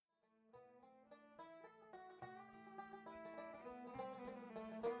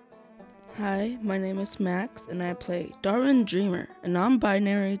Hi, my name is Max, and I play Darwin Dreamer, a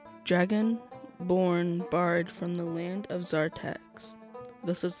non-binary dragon-born bard from the land of Zartax.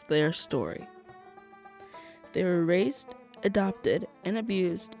 This is their story. They were raised, adopted, and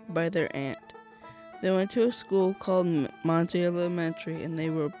abused by their aunt. They went to a school called Monty Elementary, and they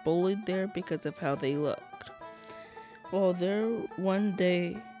were bullied there because of how they looked. Well, there one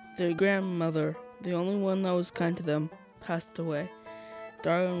day, their grandmother, the only one that was kind to them, passed away.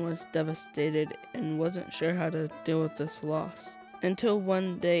 Darwin was devastated and wasn't sure how to deal with this loss. Until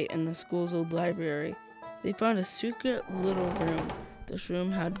one day in the school's old library, they found a secret little room. This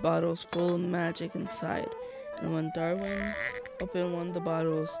room had bottles full of magic inside, and when Darwin opened one of the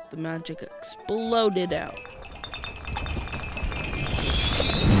bottles, the magic exploded out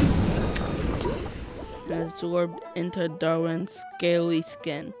and absorbed into Darwin's scaly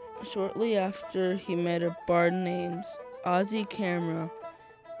skin. Shortly after, he met a bard named Ozzy Camera,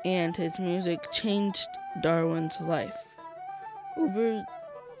 and his music changed Darwin's life. Over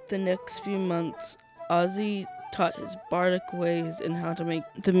the next few months, Ozzy taught his bardic ways and how to make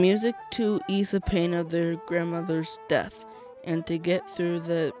the music to ease the pain of their grandmother's death and to get through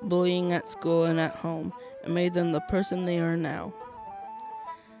the bullying at school and at home, and made them the person they are now.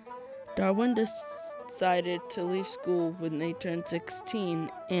 Darwin decided to leave school when they turned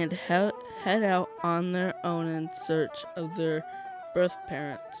 16 and head out on their own in search of their birth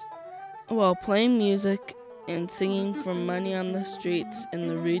parents. While playing music and singing for money on the streets in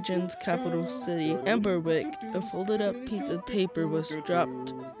the region's capital city, Emberwick, a folded up piece of paper was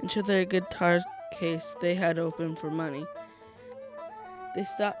dropped into their guitar case they had open for money. They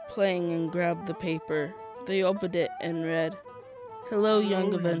stopped playing and grabbed the paper. They opened it and read, "Hello,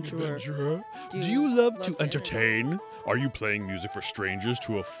 young adventurer. Do you love to entertain? Are you playing music for strangers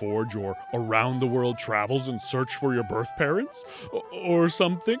to afford your around-the-world travels in search for your birth parents? Or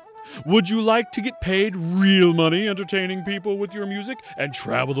something? Would you like to get paid real money entertaining people with your music and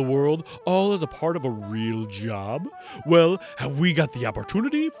travel the world all as a part of a real job? Well, have we got the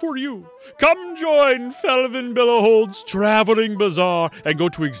opportunity for you? Come join Felvin Billowhold's Traveling Bazaar and go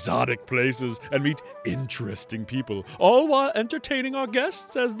to exotic places and meet interesting people, all while entertaining our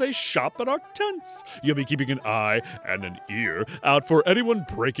guests as they shop at our tents. You'll be keeping an eye and an ear out for anyone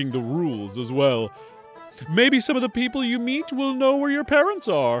breaking the rules as well. Maybe some of the people you meet will know where your parents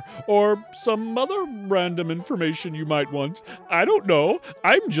are, or some other random information you might want. I don't know.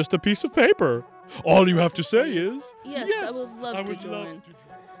 I'm just a piece of paper. All you have to say is, Yes, I would love to join."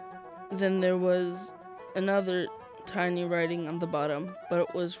 Then there was another tiny writing on the bottom, but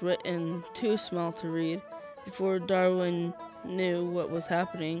it was written too small to read. Before Darwin knew what was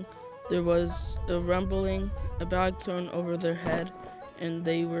happening, there was a rumbling, a bag thrown over their head, and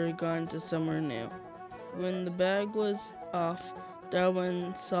they were gone to somewhere new. When the bag was off,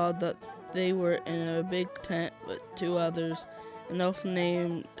 Darwin saw that they were in a big tent with two others, an elf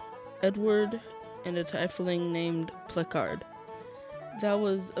named Edward and a tiefling named Placard. That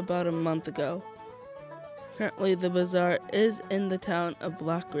was about a month ago. Currently, the bazaar is in the town of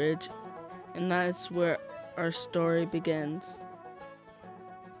Blackridge, and that is where our story begins.